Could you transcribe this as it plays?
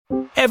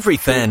Every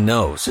fan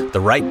knows the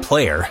right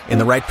player in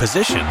the right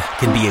position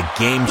can be a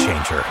game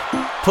changer.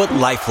 Put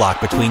LifeLock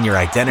between your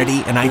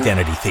identity and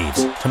identity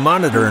thieves to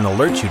monitor and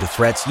alert you to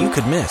threats you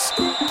could miss.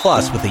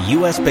 Plus, with a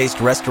U.S.-based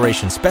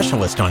restoration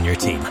specialist on your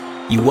team,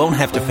 you won't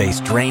have to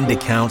face drained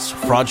accounts,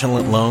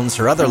 fraudulent loans,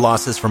 or other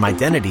losses from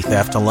identity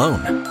theft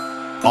alone.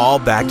 All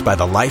backed by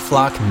the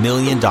LifeLock $1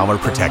 Million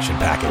Protection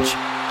Package.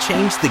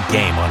 Change the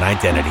game on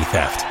identity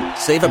theft.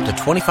 Save up to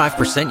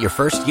 25% your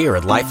first year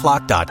at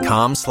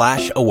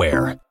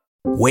LifeLock.com/aware.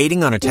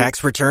 Waiting on a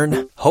tax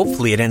return?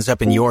 Hopefully it ends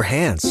up in your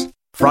hands.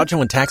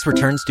 Fraudulent tax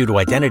returns due to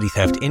identity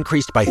theft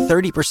increased by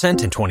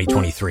 30% in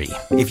 2023.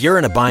 If you're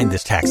in a bind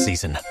this tax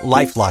season,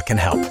 LifeLock can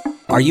help.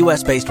 Our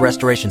U.S.-based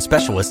restoration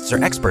specialists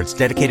are experts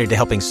dedicated to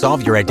helping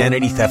solve your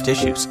identity theft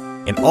issues.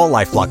 And all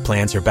LifeLock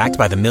plans are backed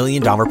by the $1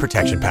 Million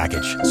Protection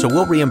Package. So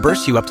we'll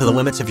reimburse you up to the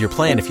limits of your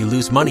plan if you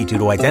lose money due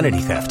to identity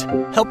theft.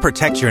 Help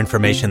protect your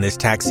information this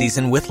tax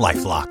season with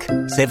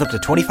LifeLock. Save up to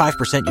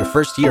 25% your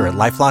first year at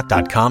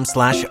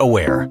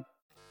LifeLock.com/aware.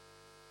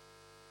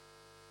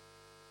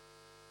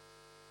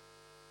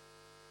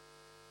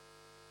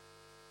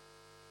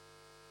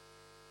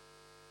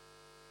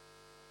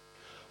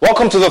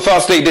 Welcome to the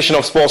Thursday edition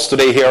of Sports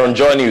Today here on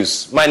Joy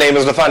News. My name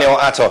is Nathaniel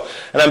Atto,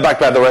 and I'm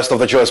backed by the rest of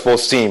the Joy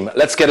Sports team.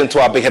 Let's get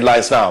into our big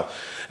headlines now.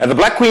 And the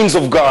Black Queens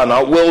of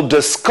Ghana will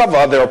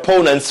discover their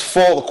opponents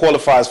for the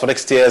qualifiers for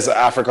next year's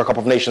Africa Cup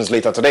of Nations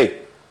later today.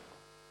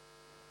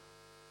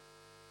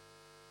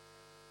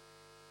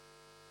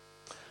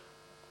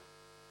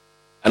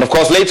 And of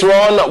course, later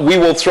on, we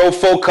will throw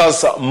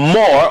focus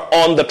more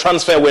on the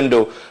transfer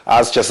window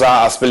as Cesar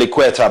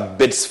Azpilicueta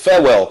bids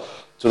farewell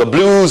to the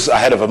Blues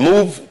ahead of a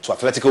move to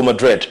Atletico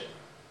Madrid.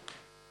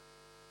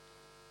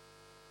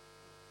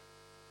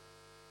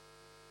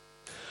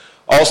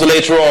 Also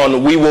later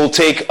on, we will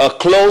take a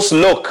close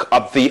look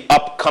at the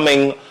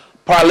upcoming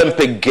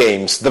Paralympic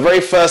Games, the very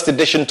first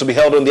edition to be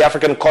held on the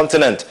African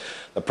continent.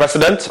 The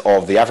president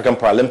of the African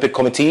Paralympic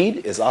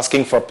Committee is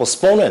asking for a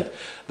postponement.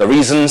 The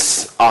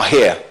reasons are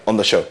here on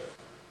the show.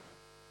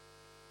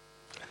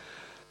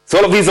 So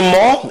all of these and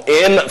more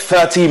in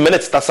 30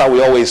 minutes. That's how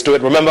we always do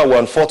it. Remember, we're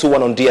on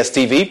 421 on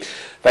DSTV.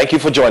 Thank you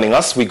for joining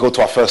us. We go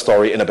to our first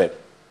story in a bit.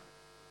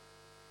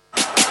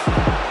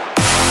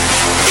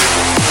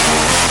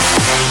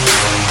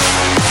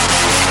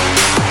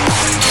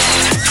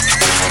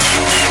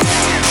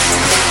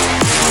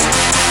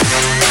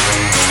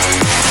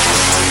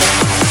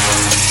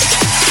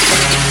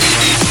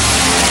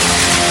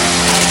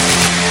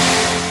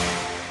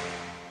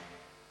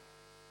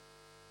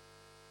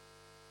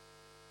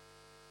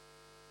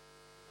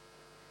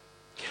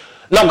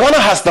 Now, Ghana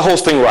has the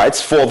hosting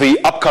rights for the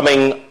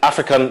upcoming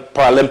African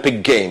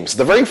Paralympic Games,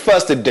 the very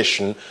first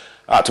edition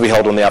to be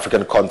held on the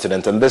African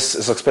continent, and this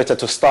is expected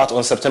to start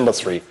on September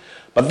 3.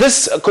 But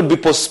this could be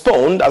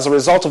postponed as a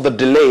result of the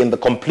delay in the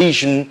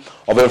completion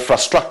of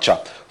infrastructure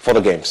for the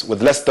Games.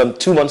 With less than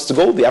 2 months to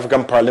go, the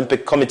African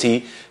Paralympic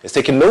Committee is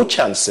taking no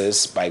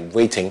chances by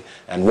waiting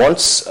and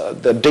wants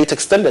the date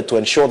extended to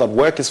ensure that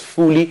work is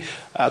fully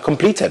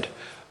completed.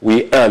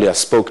 We earlier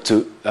spoke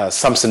to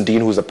Samson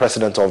Dean, who's the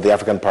president of the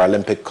African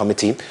Paralympic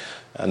Committee,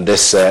 and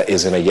this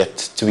is in a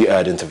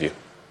yet-to-be-heard interview.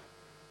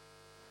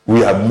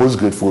 We are most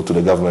grateful to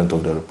the government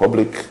of the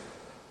Republic.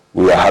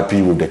 We are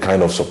happy with the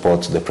kind of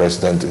support the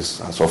president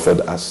has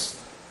offered us.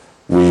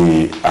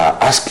 We are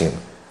asking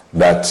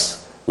that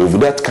with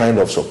that kind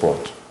of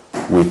support,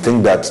 we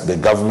think that the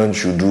government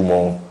should do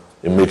more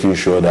in making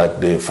sure that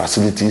the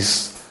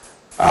facilities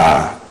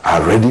are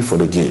ready for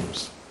the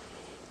Games.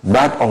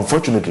 But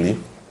unfortunately,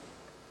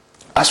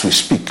 as we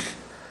speak,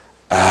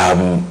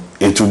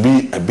 it will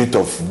be a bit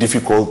of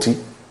difficulty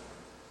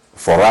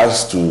for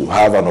us to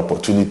have an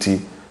opportunity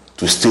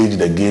to stage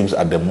the Games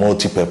at the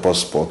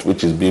multi-purpose spot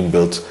which is being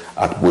built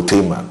at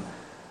Boteman.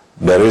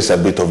 There is a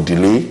bit of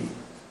delay,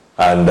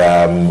 and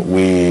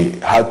we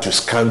had to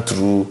scan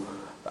through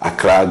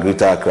Accra,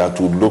 Greater Accra,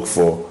 to look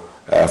for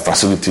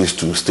facilities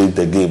to stage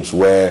the Games,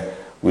 where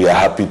we are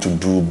happy to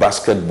do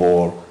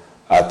basketball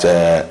at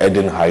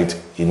Eden Height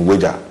in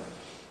Weja.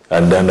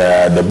 And then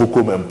the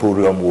Bukom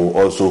Emporium will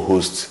also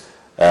host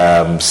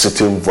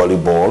sitting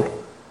volleyball.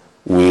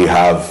 We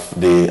have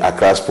the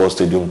Accra Sports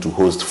Stadium to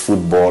host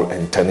football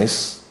and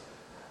tennis.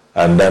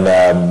 And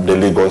then the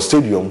Lagos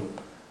Stadium,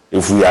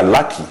 if we are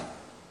lucky,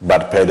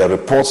 but per the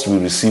reports we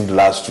received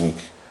last week,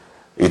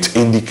 it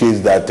indicates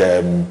that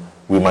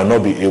we might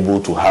not be able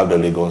to have the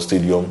Lagos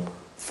Stadium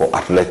for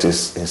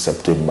athletics in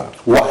September.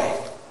 Why?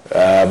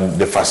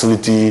 The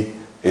facility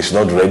is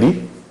not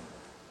ready.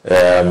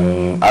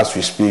 As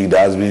we speak, there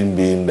has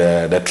been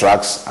the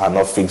tracks are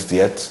not fixed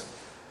yet,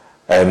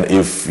 and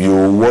if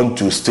you want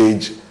to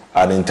stage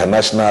an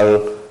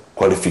international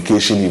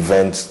qualification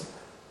event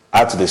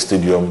at the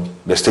stadium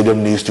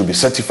needs to be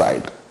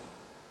certified,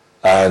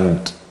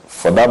 and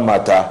for that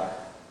matter,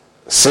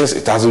 since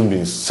it hasn't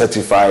been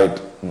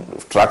certified,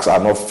 tracks are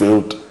not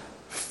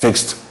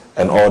fixed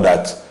and all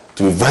that,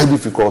 it will be very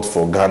difficult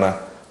for Ghana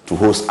to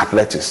host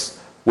athletics,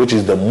 which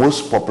is the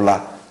most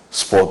popular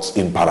sport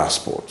in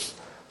parasports.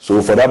 So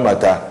for that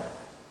matter,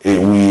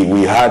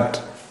 we had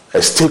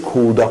a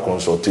stakeholder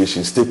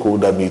consultation,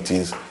 stakeholder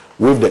meetings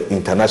with the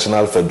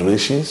international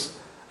federations,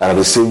 and at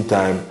the same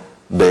time,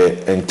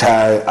 the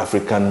entire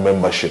African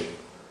membership,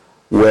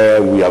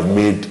 where we have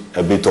made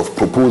a bit of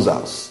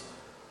proposals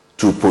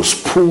to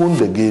postpone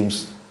the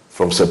games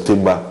from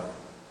September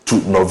to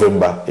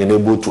November,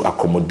 able to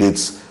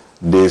accommodate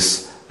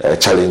these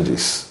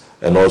challenges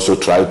and also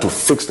try to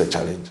fix the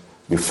challenge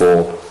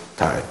before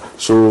time.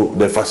 So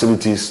the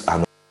facilities are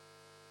not.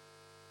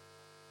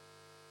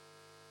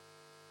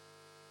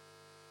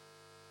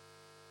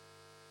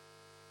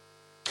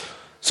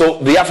 So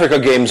the Africa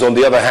Games, on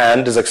the other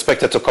hand, is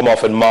expected to come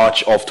off in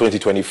March of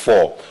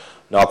 2024.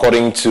 Now,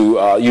 according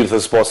to Youth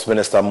and Sports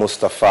Minister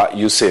Mustafa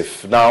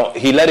Yusuf. Now,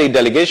 he led a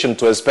delegation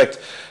to inspect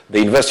the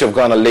University of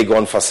Ghana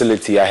Legon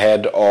facility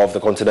ahead of the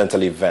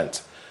continental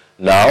event.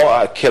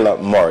 Now, Killer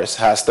Morris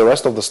has the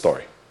rest of the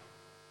story.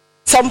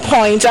 Some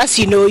point, as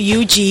you know,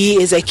 UG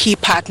is a key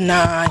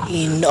partner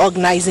in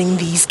organizing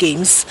these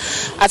games.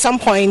 At some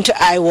point,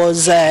 I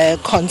was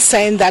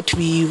concerned that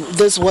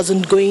this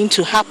wasn't going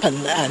to happen,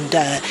 and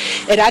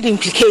it had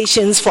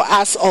implications for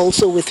us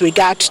also with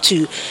regard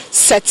to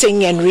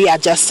setting and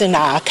readjusting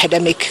our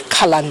academic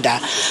calendar.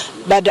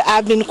 But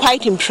I've been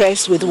quite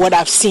impressed with what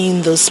I've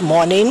seen this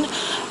morning.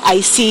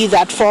 I see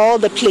that for all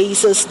the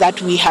places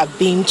that we have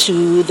been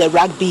to, the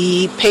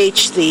rugby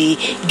pitch, the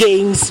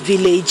games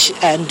village,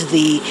 and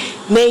the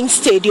main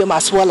stadium,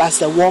 as well as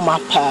the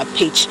warm-up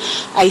pitch,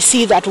 I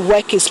see that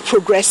work is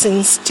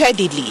progressing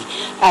steadily.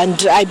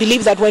 And I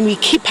believe that when we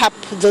keep up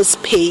this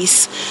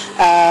pace,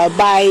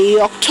 by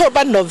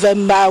October,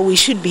 November, we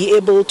should be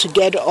able to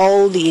get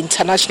all the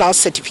international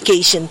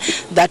certification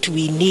that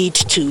we need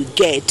to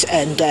get.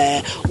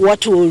 And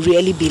what will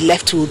really be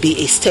left will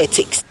be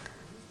aesthetics.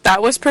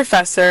 That was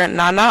Professor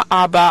Nana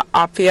Aba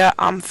Apia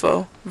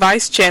Amfo,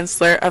 Vice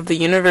Chancellor of the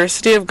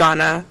University of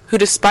Ghana, who,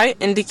 despite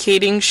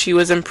indicating she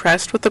was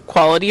impressed with the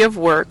quality of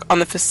work on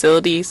the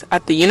facilities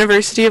at the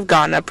University of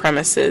Ghana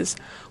premises,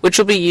 which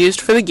will be used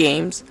for the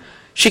Games,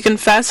 she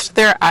confessed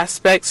there are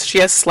aspects she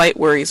has slight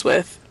worries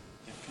with.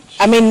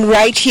 I mean,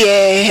 right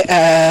here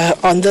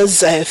on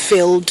this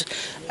field,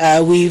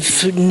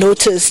 we've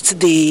noticed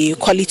the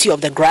quality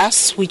of the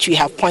grass, which we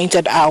have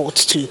pointed out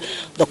to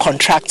the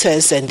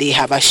contractors, and they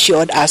have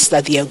assured us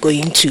that they are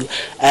going to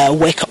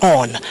work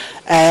on.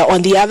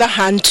 On the other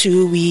hand,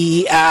 too,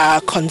 we are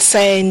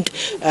concerned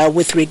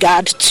with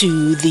regard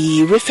to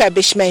the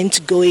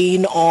refurbishment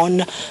going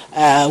on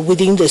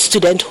within the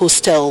student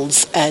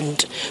hostels,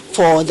 and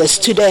for the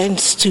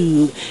students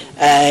to,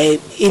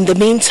 in the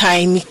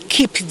meantime,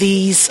 keep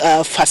these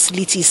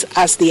facilities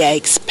as they are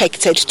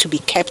expected to be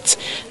kept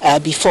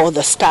before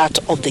the start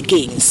of the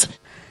games.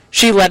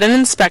 She led an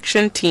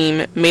inspection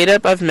team made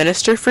up of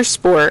Minister for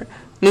Sport,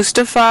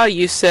 Mustafa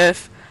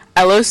Yusuf,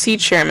 LOC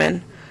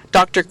Chairman,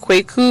 Dr.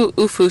 Kweku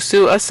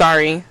Ufusu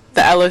Asari,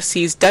 the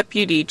LOC's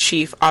Deputy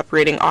Chief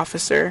Operating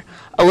Officer,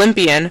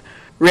 Olympian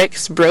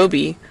Rix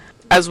Broby,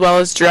 as well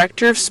as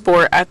Director of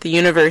Sport at the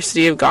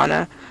University of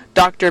Ghana,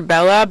 Dr.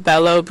 Bella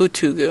Bello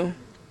Butugu.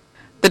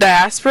 The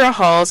Diaspora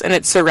Halls and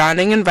its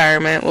surrounding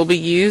environment will be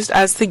used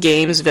as the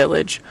Games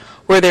Village,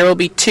 where there will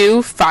be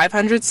 2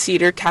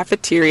 500-seater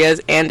cafeterias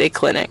and a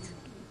clinic.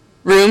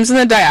 Rooms in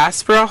the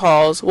Diaspora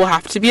Halls will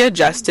have to be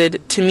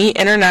adjusted to meet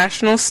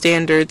international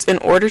standards in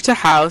order to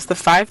house the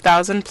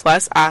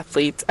 5,000-plus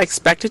athletes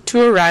expected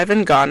to arrive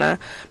in Ghana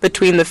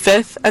between the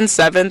 5th and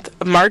 7th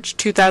of March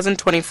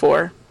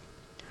 2024.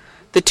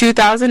 The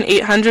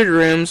 2,800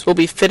 rooms will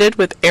be fitted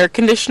with air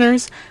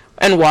conditioners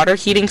and water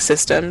heating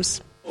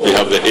systems. We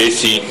have the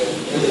AC,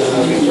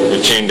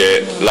 we changed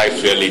the light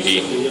to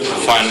LED,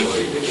 fan,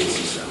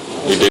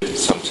 we did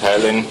some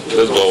tiling,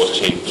 this wall was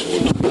changed,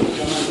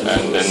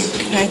 and then...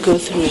 Can I go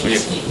through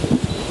it?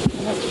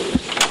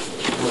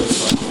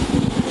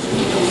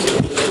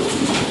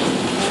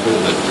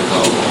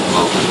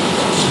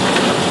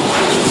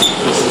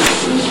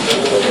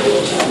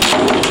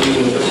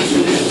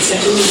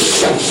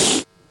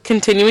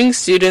 Continuing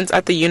students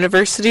at the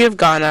University of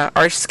Ghana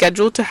are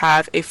scheduled to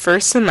have a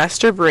first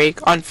semester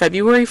break on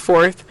February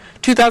 4th,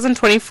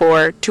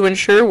 2024 to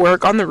ensure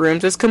work on the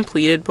rooms is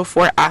completed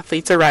before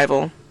athletes'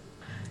 arrival.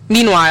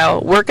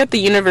 Meanwhile, work at the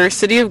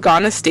University of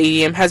Ghana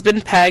Stadium has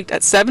been pegged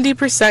at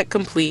 70%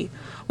 complete,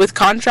 with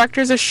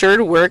contractors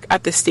assured work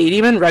at the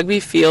stadium and rugby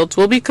fields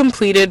will be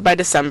completed by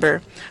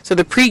December, so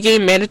the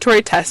pre-game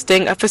mandatory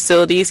testing of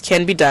facilities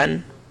can be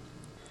done.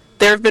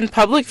 There have been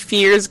public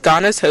fears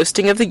Ghana's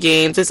hosting of the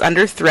Games is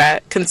under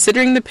threat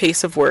considering the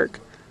pace of work,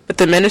 but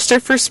the Minister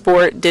for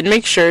Sport did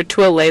make sure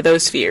to allay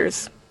those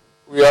fears.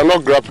 We are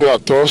not grappling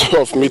at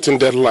all of meeting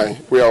deadline.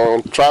 We are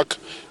on track,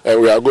 and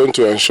we are going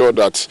to ensure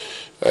that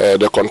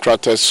the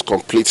contractors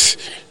complete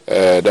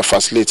the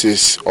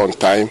facilities on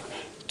time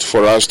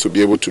for us to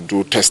be able to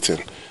do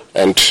testing.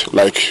 And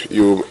like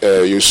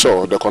you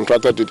saw, the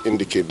contractor did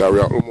indicate that we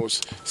are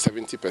almost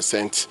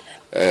 70%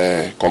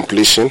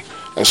 completion,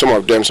 and some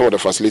of the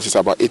facilities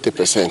are about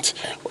 80%.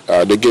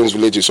 The Games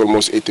Village is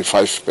almost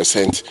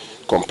 85%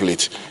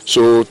 complete.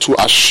 So to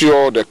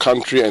assure the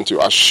country and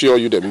to assure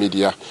you, the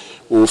media,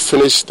 we'll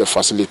finish the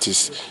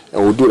facilities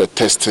and we'll do the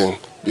testing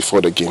before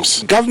the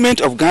games.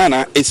 Government of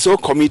Ghana is so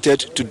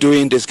committed to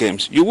doing these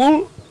games.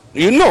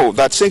 You know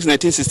that since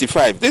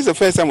 1965, this is the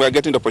first time we are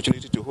getting the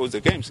opportunity to host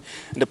the games.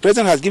 And the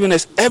president has given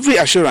us every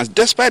assurance,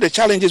 despite the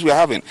challenges we are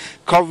having.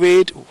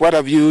 COVID, what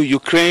have you,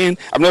 Ukraine.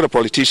 I'm not a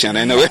politician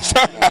anyway.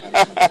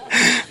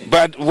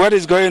 But what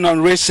is going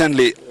on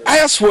recently,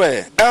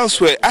 elsewhere,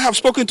 I have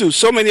spoken to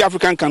so many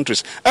African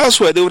countries.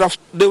 Elsewhere, they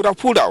would have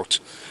pulled out.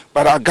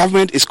 But our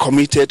government is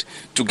committed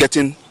to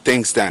getting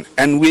things done.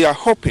 And we are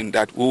hoping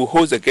that we will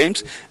host the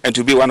games and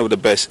to be one of the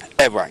best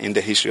ever in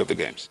the history of the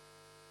games.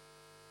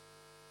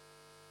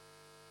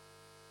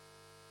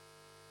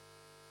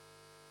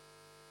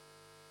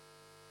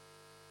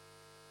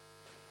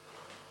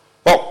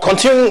 Well,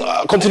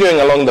 continuing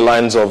along the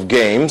lines of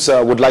games,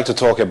 would like to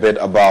talk a bit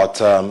about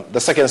the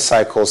second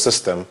cycle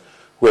system,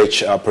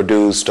 which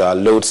produced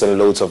loads and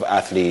loads of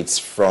athletes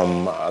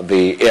from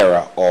the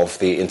era of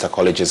the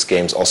Intercolleges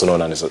Games, also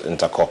known as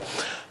Interco.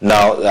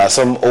 Now,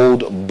 some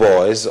old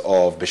boys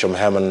of Bishop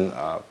Herman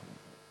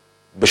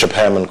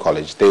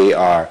College, they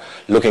are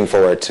looking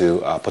forward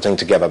to putting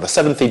together the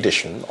 7th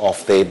edition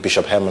of the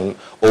Bishop Herman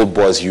Old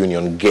Boys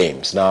Union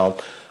Games. Now,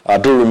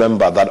 do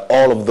remember that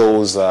all of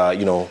those,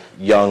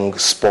 young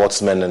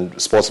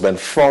sportsmen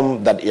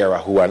from that era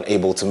who are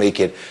unable to make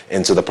it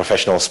into the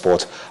professional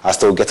sport are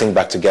still getting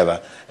back together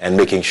and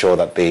making sure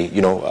that they,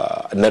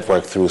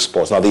 network through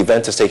sports. Now, the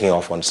event is taking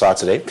off on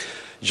Saturday,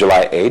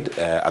 July 8th,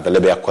 at the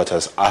Libya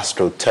Quarters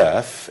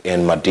AstroTurf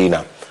in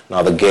Medina.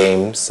 Now, the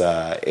games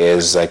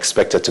is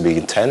expected to be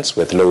intense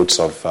with loads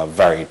of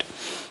varied,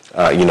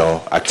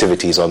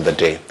 activities on the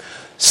day.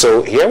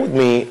 So here with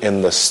me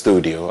in the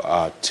studio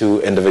are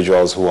two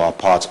individuals who are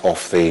part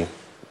of the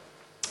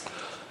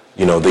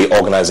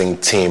organizing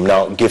team.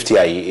 Now, Gifty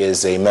Ayi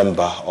is a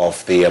member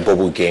of the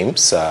Bobu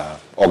Games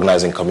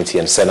organizing committee,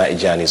 and Sena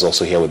Ijani is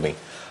also here with me.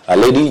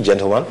 Lady,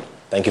 gentlemen,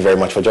 thank you very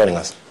much for joining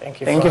us. Thank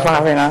you for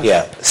having us.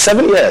 Yeah,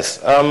 7 years.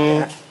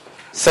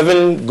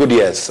 7 good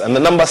years. And the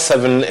number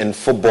 7 in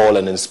football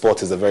and in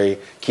sport is a very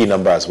key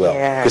number as well.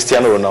 Yeah.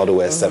 Cristiano Ronaldo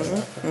wears 7.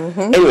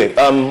 Mm-hmm. Anyway,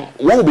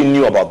 what will be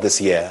new about this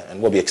year and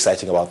what will be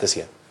exciting about this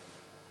year?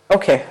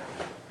 Okay.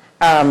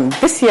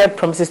 This year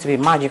promises to be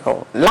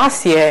magical.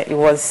 Last year it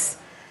was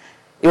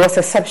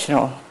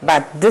exceptional,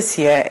 but this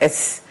year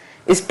it's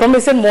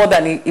promising more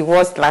than it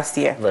was last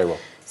year. Very well.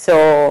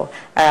 So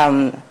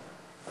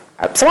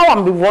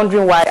someone will be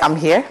wondering why I'm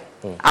here.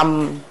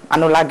 I'm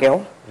an Ola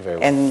girl.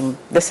 And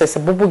this is a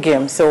Bubu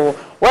game. So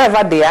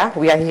wherever they are,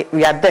 we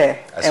are there.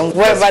 And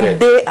wherever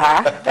they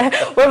are,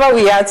 wherever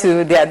we are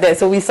too, they are there.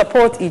 So we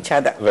support each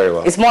other. Very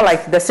well. It's more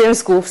like the same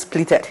school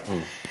splitted.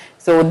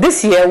 So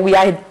this year we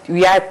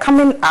are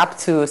coming up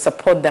to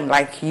support them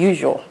like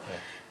usual.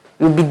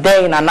 We'll be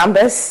there in our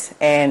numbers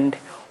and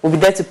we'll be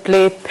there to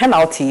play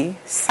penalty,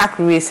 sack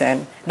race,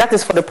 and that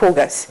is for the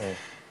progress.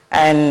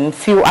 And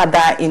few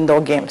other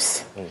indoor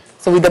games.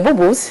 So with the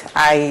Bubus,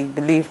 I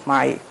believe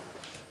my...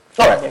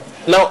 All right.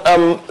 Now,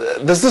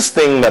 there's this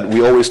thing that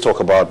we always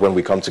talk about when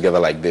we come together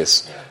like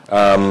this.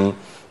 You're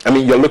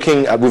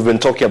looking at, we've been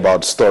talking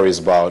about stories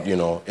about,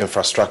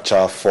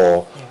 infrastructure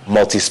for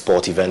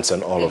multi-sport events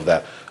and all of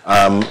that.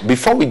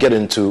 Before we get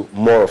into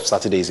more of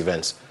Saturday's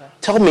events,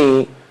 tell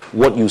me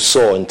what you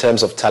saw in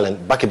terms of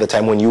talent back at the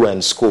time when you were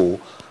in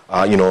school,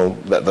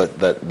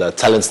 the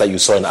talents that you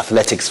saw in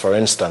athletics, for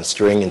instance,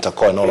 during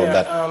Interco and all of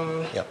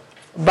that.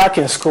 Back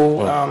in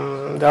school,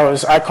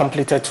 I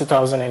completed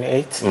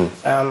 2008.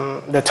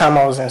 The time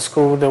I was in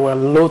school, there were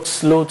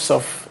loads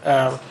of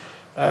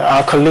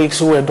our colleagues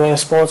who were doing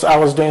sports. I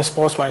was doing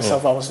sports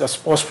myself. I was the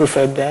sports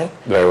prefect then.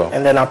 Very well.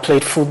 And then I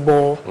played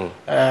football.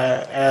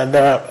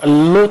 There are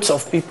loads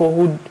of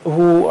people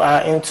who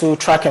are into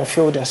track and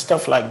field and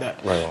stuff like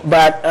that. Right.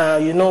 But,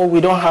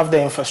 we don't have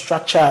the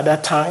infrastructure at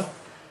that time.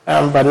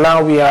 But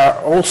now we are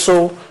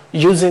also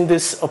using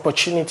this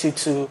opportunity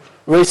to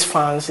raise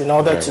funds in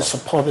order to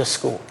support the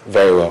school.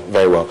 Very well,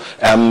 very well.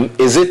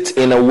 Is it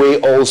in a way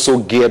also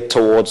geared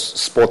towards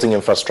sporting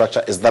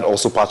infrastructure? Is that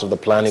also part of the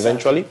plan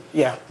eventually?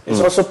 Yeah, it's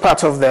also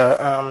part of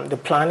the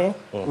planning.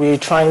 We're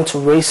trying to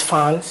raise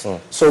funds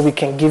so we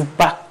can give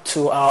back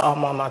to our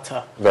alma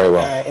mater. Very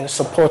well. In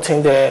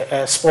supporting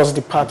the sports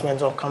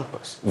department on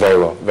campus. Very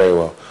well, very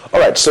well. All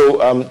right,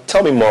 so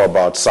tell me more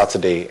about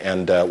Saturday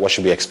and what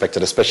should be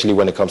expected, especially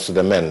when it comes to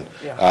the men.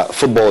 Yeah.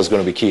 Football is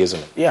going to be key, isn't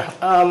it? Yeah.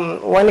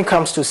 When it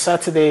comes to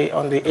Saturday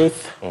on the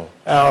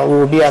 8th, we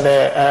will be at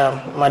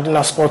the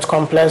Medina Sports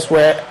Complex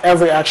where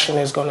every action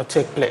is going to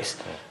take place.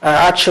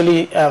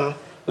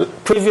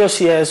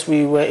 Previous years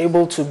we were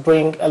able to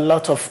bring a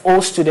lot of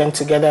old students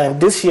together,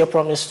 and this year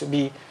promised to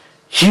be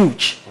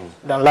huge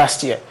than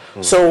last year.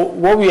 So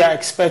what we are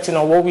expecting,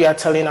 or what we are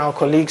telling our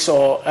colleagues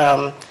or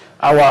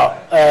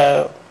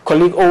our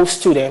colleague old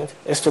student,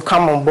 is to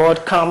come on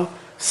board, come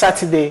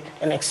Saturday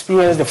and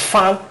experience the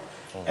fun,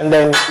 and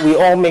then we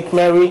all make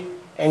merry,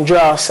 enjoy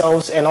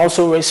ourselves, and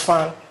also raise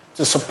fund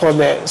to support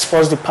the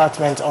sports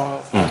department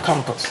on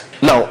campus.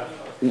 Now,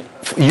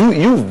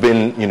 you've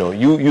been,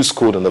 you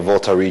schooled in the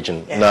Volta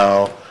region. Yeah.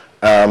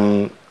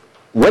 Now,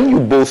 when you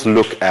both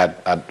look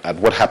at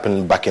what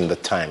happened back in the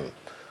time,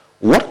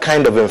 what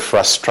kind of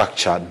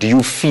infrastructure do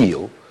you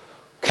feel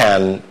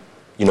can,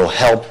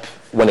 help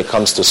when it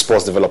comes to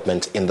sports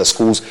development in the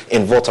schools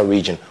in Volta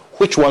region?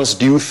 Which ones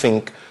do you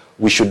think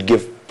we should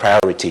give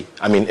priority?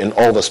 I mean, in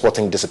all the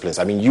sporting disciplines.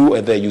 I mean, you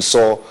were there, you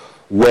saw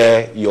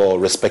where your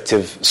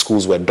respective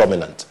schools were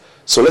dominant.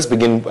 So let's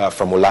begin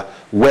from Ola.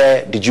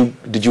 Where did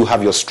you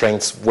have your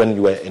strengths when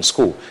you were in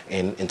school,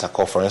 in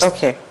Intercor, for instance?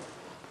 Okay.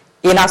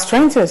 In our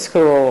strengths in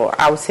school,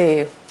 I would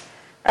say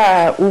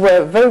we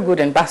were very good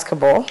in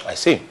basketball. I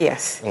see.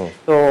 Yes.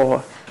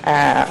 So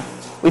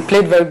we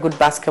played very good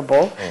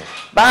basketball.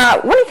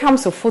 But when it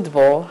comes to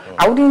football,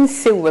 I wouldn't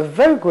say we were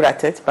very good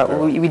at it, but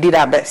we did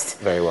our best.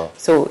 Very well.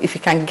 So if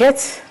you can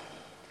get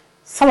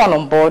someone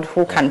on board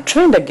who can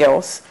train the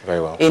girls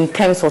very well in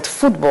terms of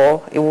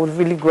football, it would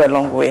really go a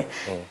long way.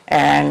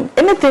 And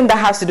anything that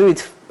has to do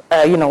with,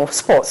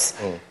 sports,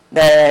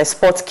 the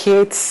sports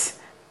kids,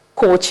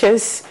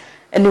 coaches,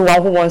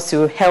 anyone who wants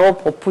to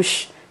help or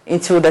push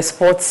into the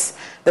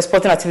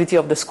sporting activity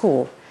of the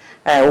school,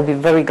 will be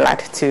very glad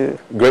to.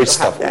 Great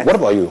stuff. What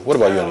about you?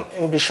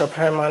 In Bishop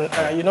Herman,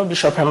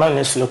 Bishop Herman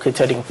is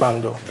located in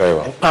Pando. Very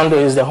well. And Pando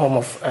is the home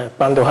of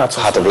Pando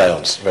Heart of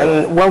Lions.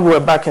 And when we were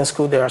back in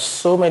school, there are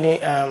so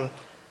many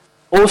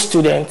old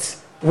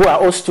students who are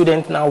old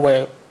students now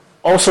were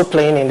also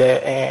playing in the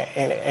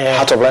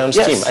Heart of Lions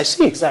team. I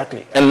see.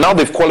 Exactly. And now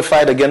they've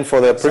qualified again for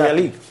the Premier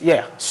League.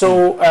 Yeah.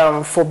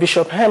 So for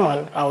Bishop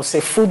Herman, I would say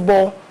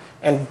football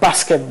and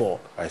basketball.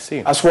 I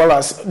see. As well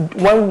as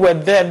when we were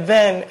there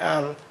then,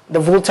 the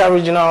Volta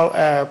Regional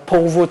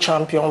Polvo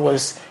champion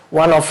was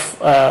one of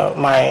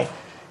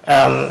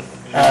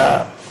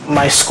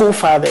my school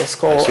fathers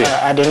called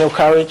Adenio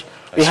Courage.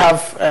 We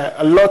have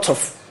a lot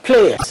of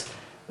players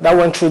that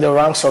went through the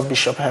ranks of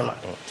Bishop Herman.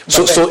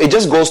 So it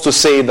just goes to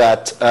say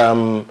that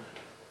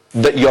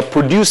that you're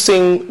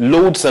producing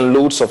loads and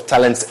loads of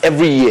talents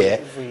every year,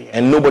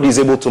 and nobody's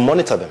able to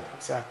monitor them.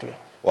 Exactly.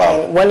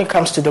 Wow. And when it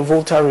comes to the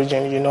Volta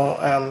region, we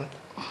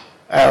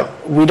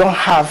don't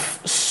have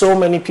so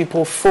many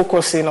people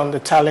focusing on the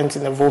talent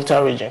in the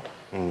Volta region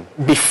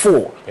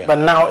before, but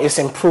now it's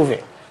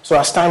improving. So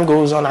as time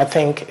goes on, I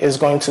think it's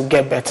going to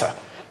get better.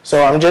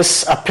 So I'm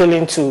just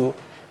appealing to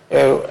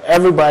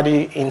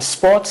everybody in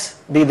sports,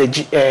 be the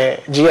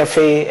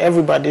GFA,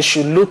 everybody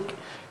should look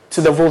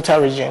to the Volta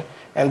region,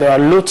 and there are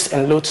loads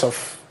and loads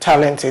of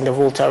talent in the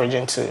Volta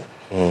region to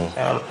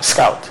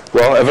scout.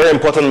 Well, a very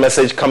important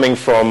message coming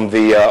from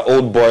the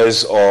old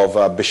boys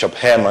of Bishop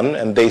Herman,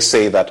 and they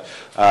say that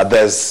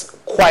there's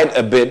quite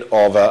a bit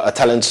of a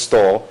talent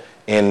store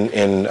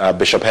in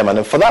Bishop Herman,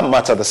 and for that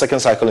matter, the second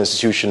cycle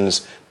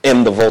institutions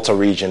in the Volta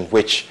region,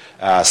 which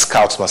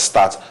scouts must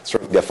start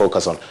throwing their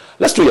focus on.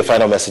 Let's do your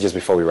final messages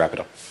before we wrap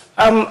it up.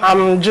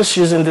 I'm just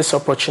using this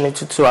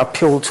opportunity to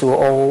appeal to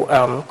all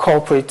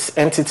corporate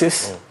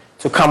entities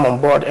to come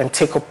on board and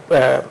take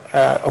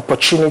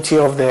opportunity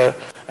of the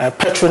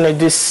patronage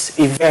this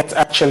event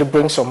actually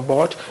brings on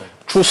board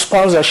through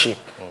sponsorship,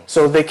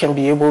 so they can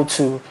be able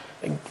to,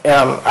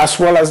 as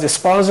well as the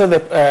sponsor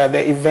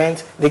the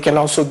event, they can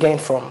also gain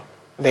from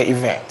the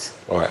event.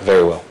 All right,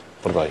 very well.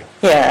 What about you?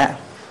 Yeah,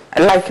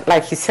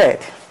 like you said,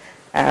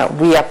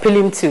 we are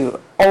appealing to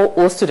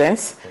all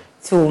students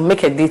to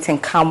make a date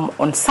and come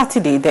on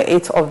Saturday, the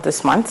 8th of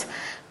this month,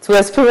 to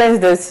experience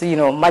this,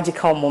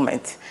 magical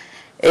moment.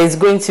 It's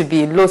going to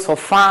be loads of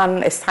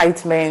fun,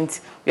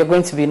 excitement. We are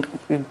going to we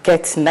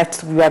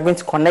are going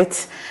to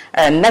connect,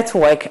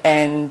 network,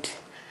 and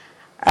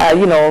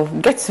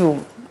get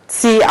to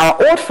see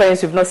our old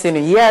friends we've not seen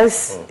in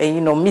years,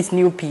 and meet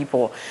new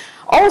people.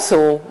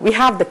 Also, we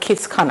have the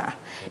kids corner.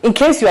 In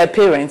case you are a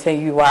parent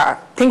and you are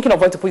thinking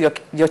of where to put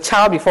your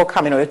child before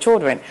coming, or your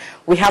children,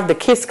 we have the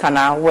kids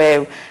corner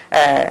where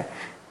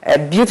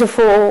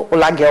beautiful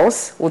Ola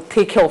girls will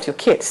take care of your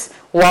kids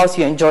whilst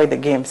you enjoy the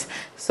games.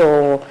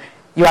 So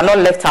you are not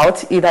left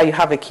out, either you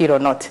have a kid or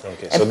not.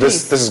 Okay, so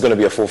this is going to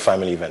be a full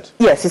family event?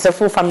 Yes, it's a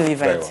full family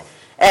event. Very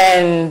well.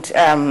 And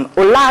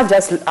Ola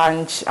just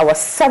launched our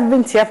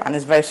 70th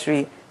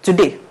anniversary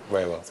today.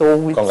 Very well. So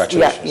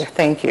congratulations. Yeah,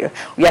 thank you.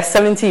 We are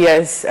 70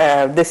 years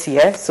this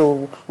year,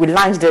 so we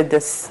launched it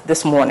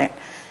this morning.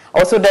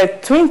 Also, the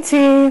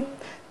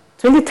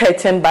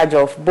 2013 badge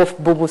of both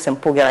Bubus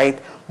and Poga, right?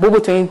 Bubu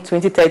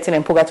 2013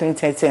 and Poga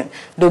 2013.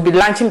 They'll be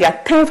launching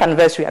their 10th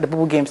anniversary at the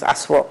Bubu Games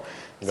as well.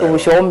 So we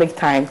should all make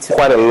time to.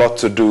 Quite a lot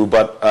to do,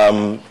 but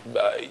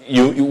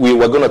we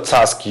were going to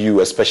task you,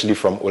 especially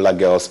from Ola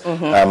Girls,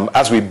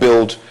 as we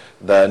build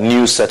the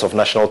new set of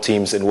national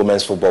teams in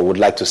women's football, would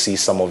like to see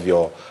some of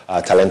your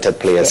talented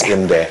players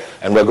in there,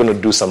 and we're going to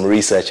do some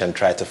research and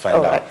try to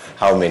find out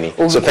how many.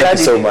 So thank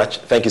you so much.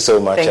 Thank you so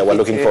much. We're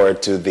looking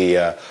forward to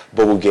the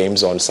Bobo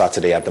Games on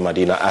Saturday at the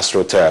Medina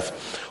AstroTurf.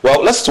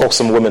 Well, let's talk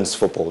some women's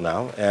football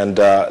now, and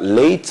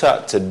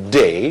later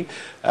today,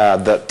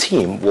 the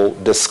team will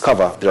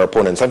discover their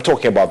opponents. I'm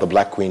talking about the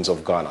Black Queens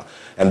of Ghana.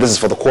 And this is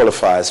for the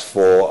qualifiers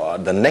for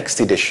the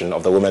next edition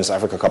of the Women's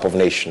Africa Cup of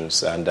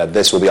Nations. And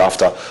this will be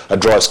after a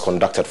draw is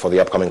conducted for the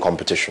upcoming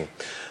competition.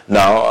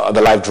 Now,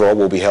 the live draw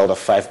will be held at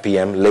 5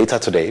 p.m. later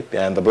today,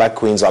 and the Black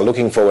Queens are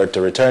looking forward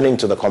to returning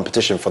to the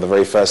competition for the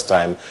very first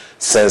time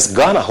since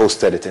Ghana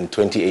hosted it in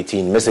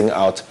 2018, missing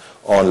out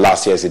on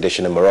last year's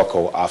edition in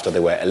Morocco after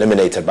they were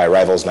eliminated by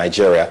rivals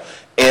Nigeria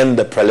in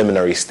the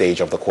preliminary stage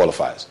of the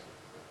qualifiers.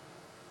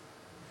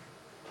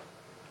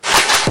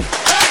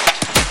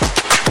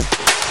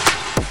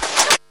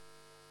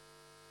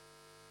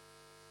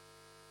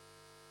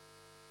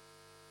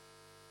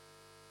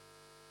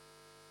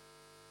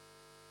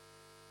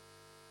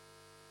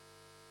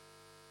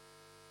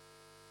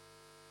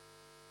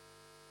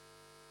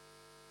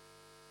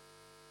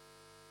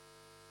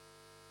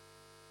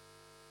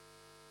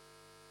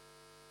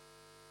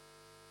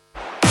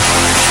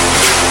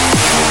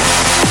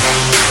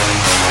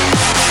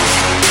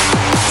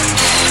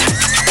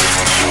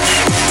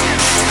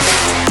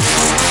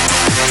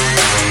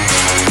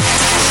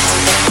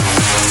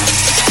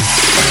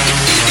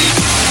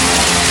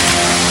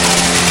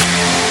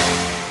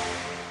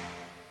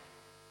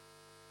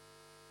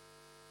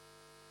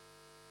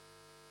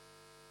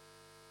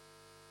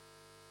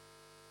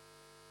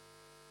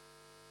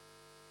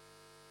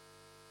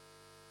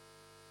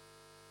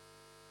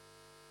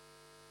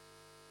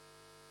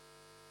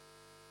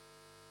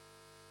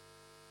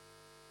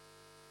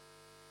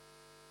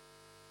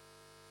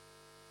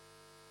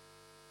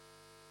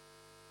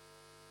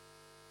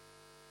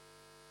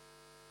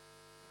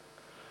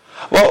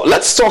 Well,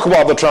 let's talk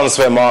about the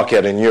transfer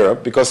market in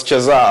Europe, because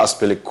Cesar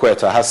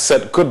Azpilicueta has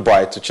said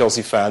goodbye to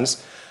Chelsea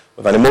fans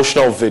with an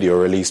emotional video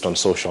released on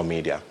social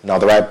media. Now,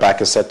 the right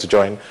back is set to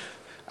join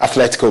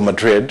Atletico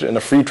Madrid in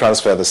a free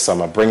transfer this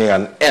summer, bringing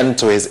an end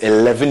to his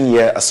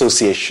 11-year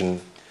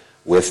association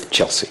with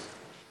Chelsea.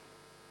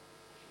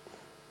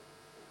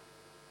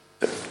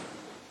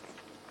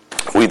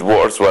 With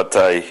words, what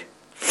I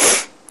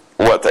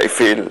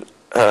feel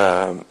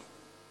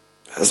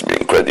has been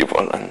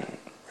incredible, and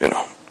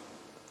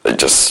I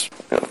just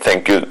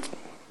thank you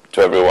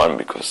to everyone,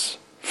 because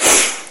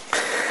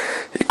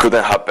it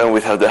couldn't happen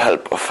without the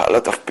help of a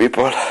lot of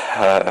people.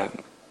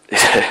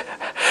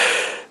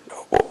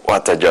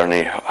 What a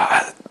journey!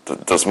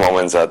 Those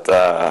moments that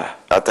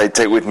I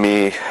take with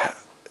me,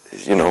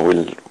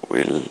 will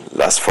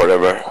last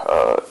forever.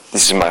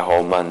 This is my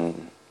home,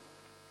 and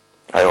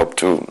I hope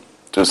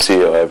to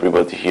see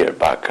everybody here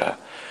back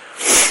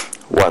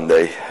one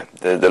day.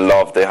 The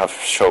love they have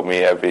shown me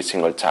every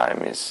single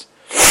time is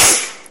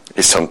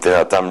something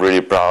that I'm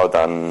really proud,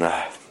 and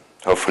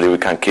hopefully we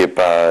can keep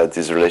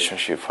this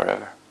relationship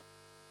forever.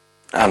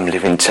 I'm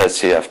leaving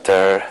Chelsea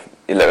after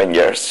 11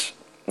 years.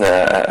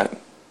 I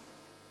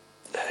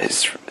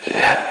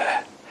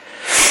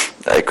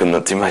could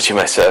not imagine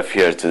myself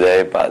here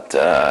today, but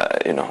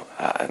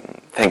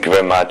thank you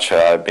very much.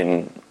 I've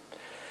been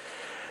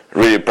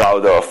really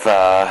proud of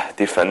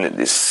defending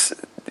this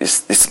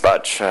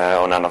badge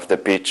on and off the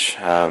pitch.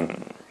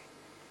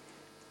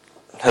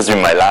 Has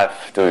been my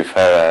life, to be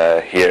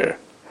fair, here.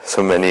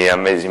 So many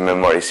amazing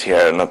memories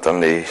here, not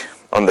only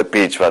on the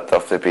pitch, but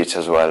off the pitch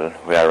as well.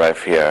 We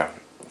arrived here,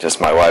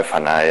 just my wife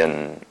and I,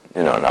 and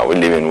now we're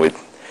living with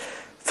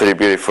 3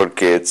 beautiful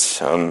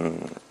kids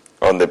on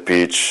the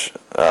pitch.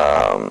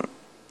 All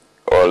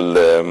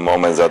the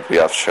moments that we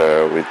have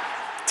shared with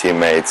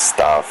teammates,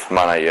 staff,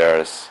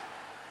 managers.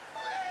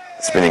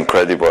 It's been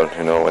incredible,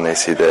 when I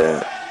see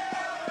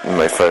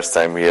my first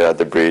time here at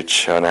the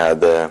bridge, when I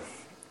had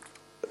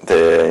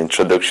the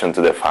introduction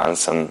to the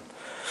fans, and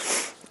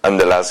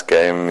the last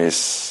game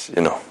is,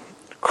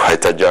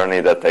 quite a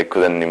journey that I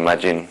couldn't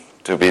imagine,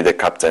 to be the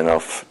captain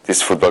of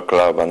this football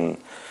club, and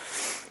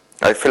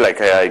I feel like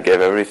I gave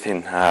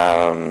everything.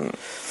 I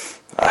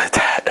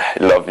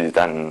loved it,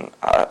 and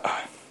I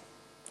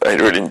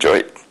really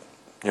enjoyed it.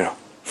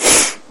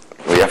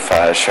 We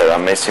have shared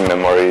amazing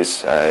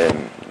memories.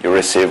 You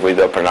receive with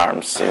open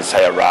arms since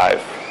I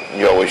arrived.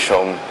 You always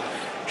show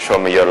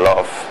me your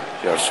love,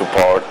 your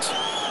support.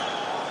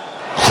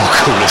 How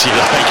cool is he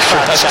like?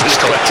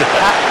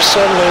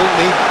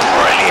 Absolutely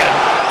brilliant.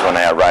 When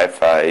I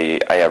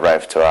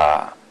arrived to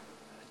a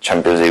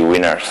Champions League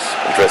winners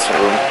dressing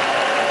room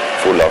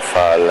full of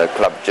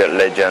club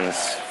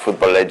legends,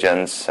 football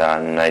legends,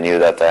 and I knew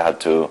that I had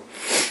to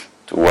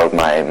work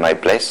my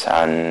place.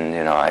 And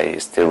I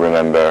still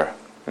remember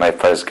my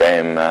first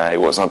game. It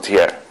was not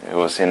here. It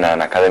was in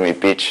an academy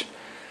pitch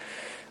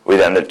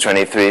with under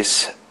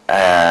 23s.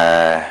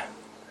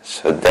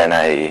 So then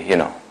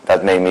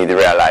that made me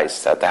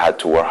realize that I had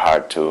to work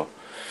hard to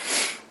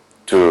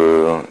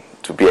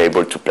be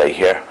able to play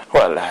here.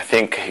 Well, I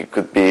think it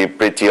could be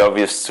pretty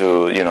obvious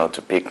to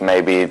pick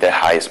maybe the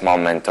highest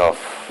moment of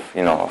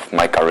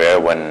my career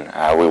when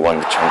we won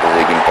the Champions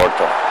League in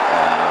Porto.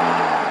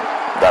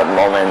 That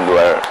moment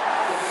where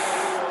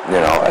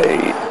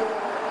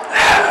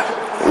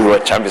we were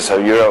champions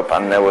of Europe,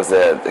 and I was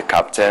the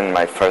captain,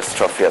 my first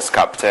trophy as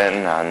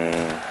captain, and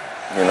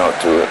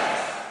to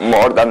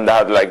more than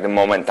that, like the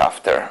moment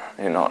after,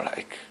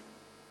 like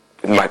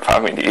with my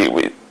family,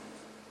 with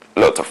a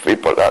lot of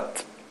people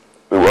that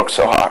we work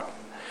so hard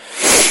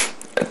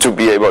to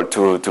be able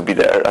to be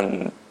there.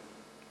 And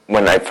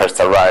when I first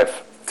arrived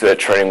to the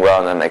training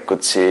ground and I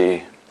could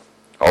see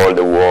all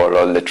the wall,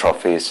 all the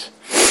trophies,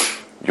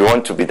 you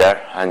want to be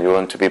there and you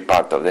want to be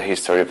part of the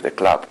history of the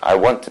club. I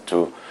wanted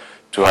to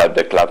help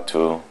the club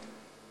to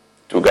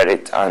get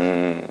it,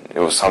 and it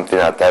was something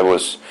that I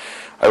was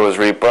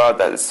really proud.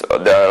 There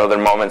are other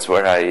moments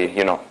where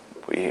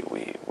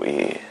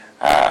we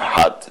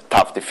had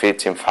tough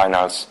defeats in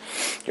finals.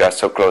 You are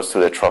so close to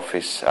the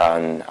trophies,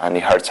 and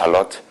it hurts a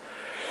lot.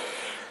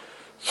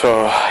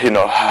 So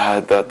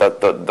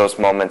those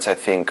moments, I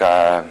think,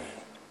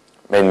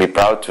 made me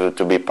proud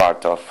to be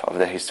part of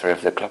the history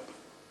of the club.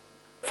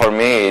 For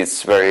me,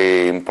 it's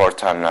very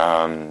important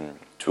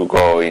to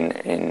go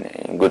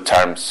in good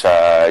terms,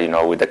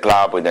 with the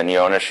club, with the new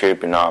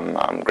ownership.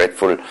 I'm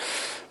grateful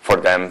for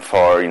them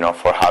for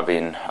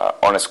having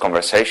honest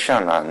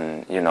conversation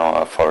and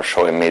for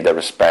showing me the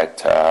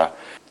respect.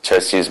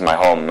 Chelsea is my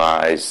home.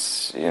 I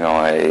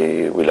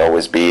will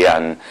always be,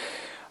 and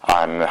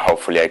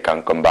hopefully I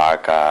can come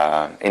back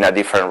in a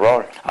different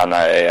role. And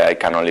I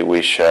can only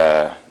wish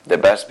the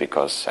best,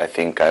 because I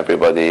think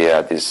everybody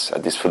at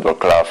this football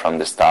club, from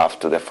the staff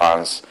to the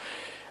fans,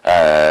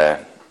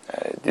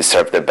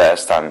 deserve the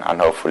best, and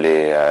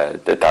hopefully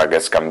the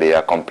targets can be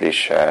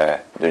accomplished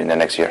during the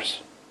next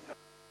years.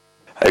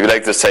 I would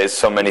like to say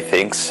so many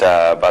things,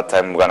 but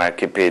I'm going to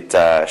keep it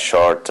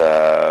short.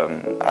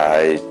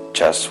 I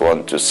just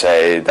want to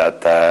say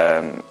that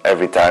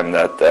every time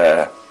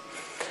that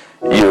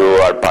you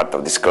are part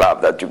of this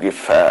club, that you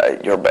give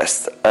your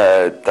best.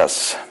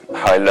 That's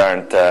how I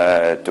learned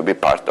to be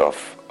part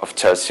of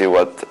Chelsea,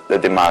 what the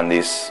demand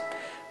is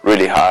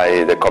really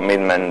high, the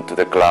commitment to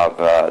the club,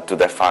 to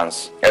the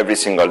fans, every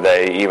single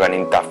day, even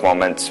in tough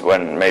moments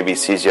when maybe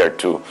it's easier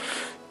to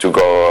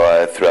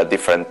go through a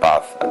different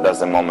path. And that's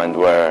the moment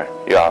where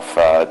you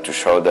have to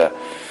show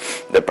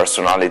the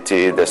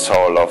personality, the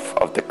soul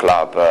of the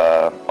club,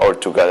 all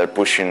together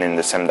pushing in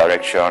the same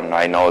direction.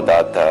 I know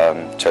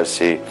that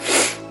Chelsea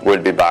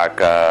will be back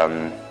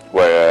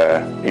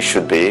where it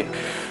should be.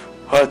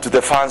 Well, to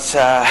the fans,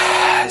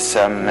 it's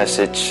a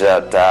message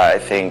that I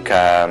think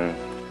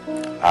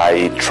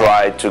I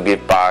try to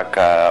give back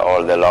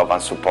all the love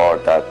and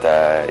support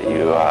that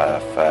you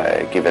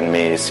have given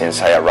me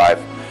since I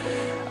arrived.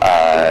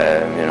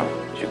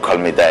 You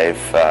called me Dave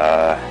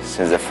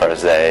since the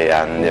first day,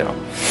 and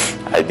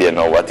I didn't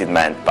know what it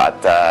meant, but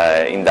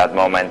in that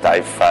moment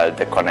I felt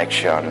the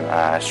connection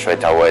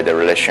straight away. The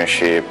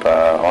relationship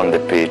on the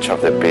pitch,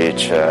 off the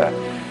pitch,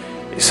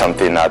 is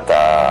something that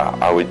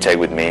I will take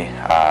with me.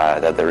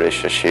 That the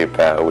relationship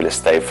will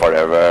stay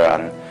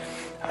forever,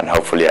 and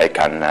hopefully I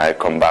can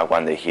come back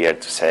one day here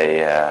to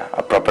say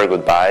a proper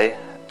goodbye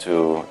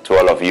to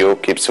all of you.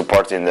 Keep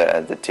supporting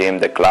the team,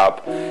 the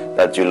club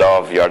that you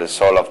love. You are the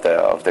soul of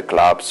the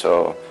club,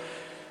 so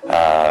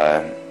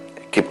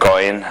keep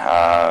going.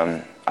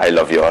 I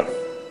love you all.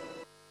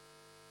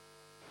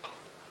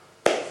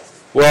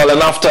 Well,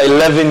 and after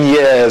 11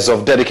 years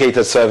of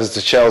dedicated service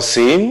to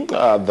Chelsea,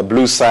 the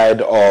blue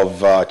side of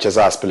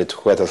Cesar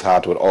Azpilicueta's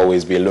heart will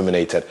always be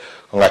illuminated.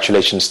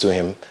 Congratulations to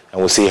him, and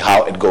we'll see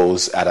how it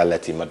goes at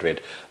Atleti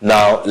Madrid.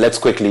 Now, let's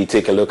quickly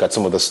take a look at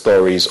some of the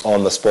stories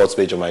on the sports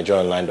page of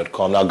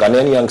myjoyonline.com. Now,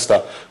 Ghanaian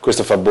youngster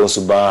Christopher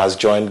Bonsuba has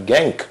joined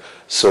Genk,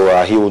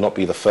 so he will not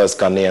be the first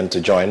Ghanaian to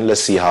join.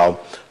 Let's see how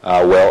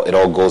well it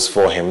all goes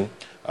for him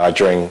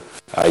during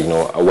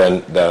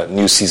when the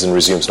new season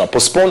resumes. Now,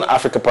 postponed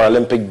Africa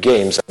Paralympic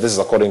Games. This is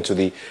according to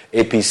the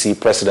APC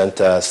president,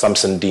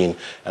 Samson Dean.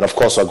 And of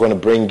course, we're going to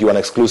bring you an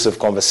exclusive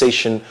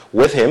conversation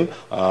with him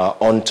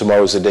on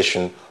tomorrow's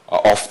edition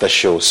of the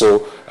show.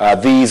 So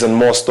these and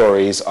more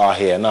stories are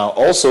here. Now,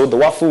 also, the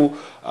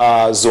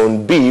WAFU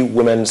Zone B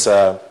Women's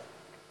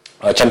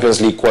Champions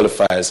League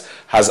qualifiers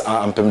has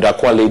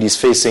Mpimdakwa ladies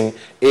facing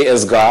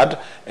AS Guard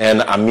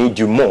and Ami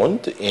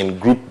Dumont in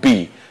Group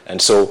B.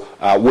 And so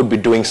we'll be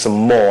doing some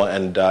more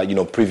and,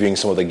 previewing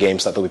some of the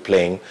games that they'll be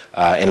playing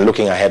and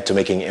looking ahead to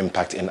making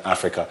impact in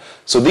Africa.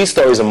 So these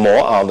stories and more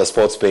are on the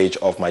sports page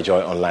of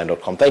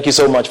myjoyonline.com. Thank you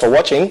so much for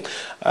watching.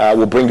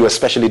 We'll bring you a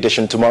special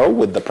edition tomorrow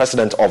with the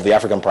president of the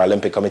African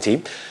Paralympic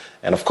Committee.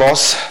 And, of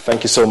course,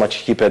 thank you so much.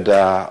 Keep it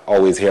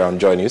always here on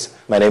Joy News.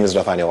 My name is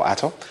Nathaniel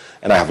Atto,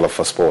 and I have love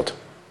for sport.